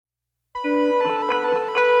When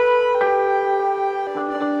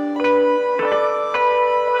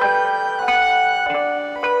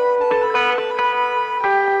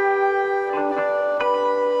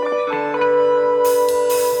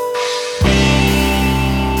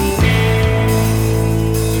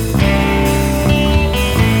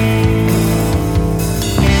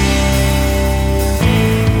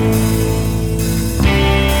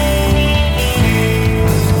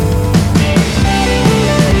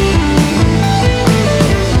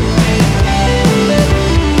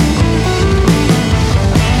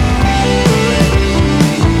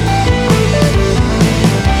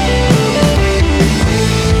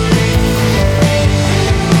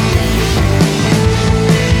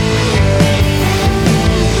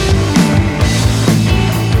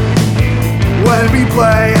we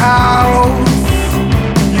play house,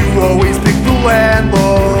 you always pick the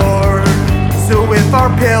landlord. So if our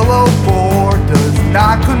pillow board does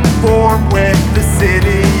not conform with the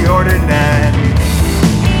city ordinance,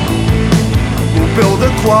 we'll build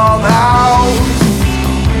a clubhouse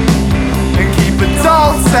and keep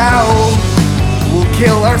adults out. We'll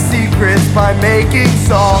kill our secrets by making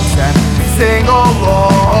songs and sing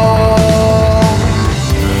along.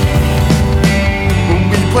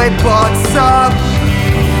 Play butts up,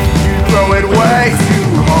 you throw it way too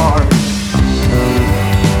hard.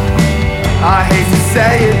 I hate to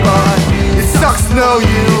say it, but it sucks to know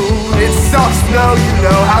you. It sucks to know you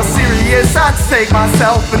know how serious I take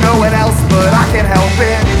myself and no one else, but I can't help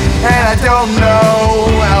it. And I don't know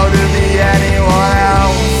how to be anyone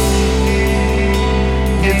else.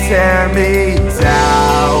 You tear me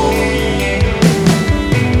down.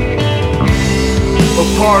 A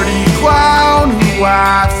party clown who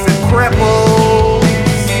laughs and cripples.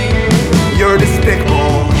 You're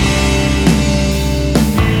despicable.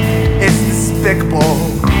 It's despicable.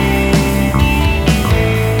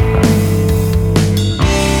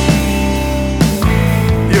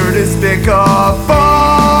 You're despicable.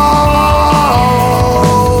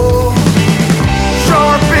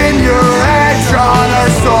 Sharpen your edge on our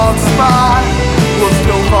soft spot. We'll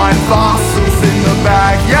still find fossils in the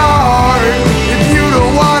backyard. If you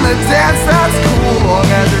don't wanna dance, that's cool, long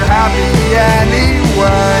as you're happy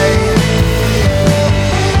anyway.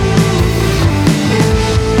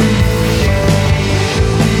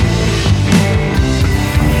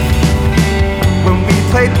 When we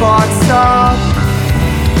played butts up,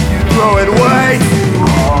 you throw it way too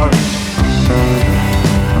hard.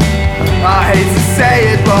 I hate to say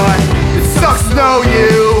it, but it sucks to know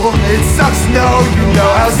you. It sucks to know you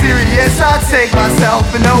know how serious I take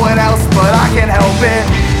myself and no one else, but I can't help it.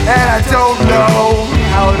 And I don't know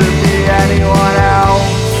how to be anyone else.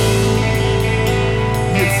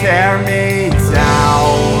 You tear me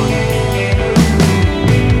down.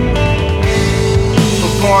 A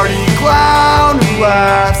party clown who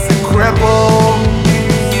laughs and cripples.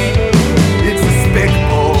 It's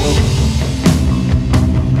despicable.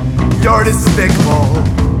 You're despicable.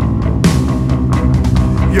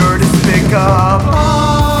 You're despicable.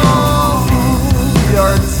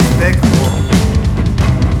 You're despicable.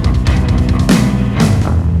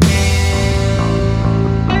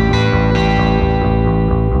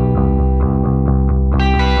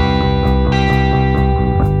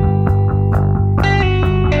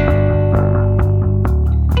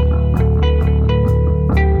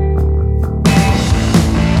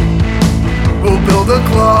 We'll build a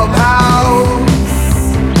clubhouse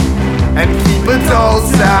and keep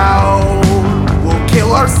adults out. We'll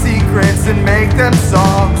kill our secrets and make them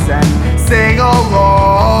songs and sing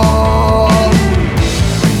along.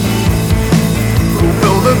 We'll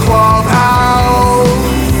build a clubhouse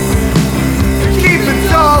and keep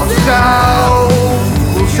adults out.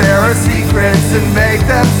 We'll share our secrets and make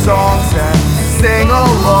them songs and sing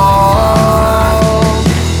along.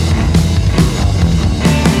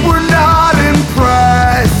 We're not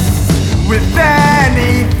impressed with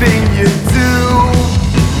anything you do.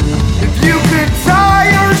 If you could tie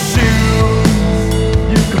your shoes,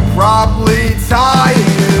 you could probably tie your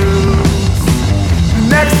shoes.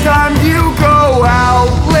 Next time you go out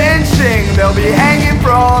lynching, they'll be hanging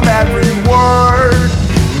from every word.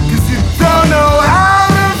 'Cause you don't know how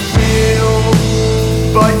to feel,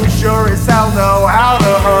 but you sure as hell know how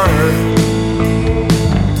to hurt.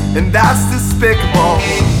 And that's despicable.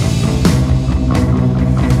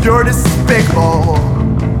 You're despicable.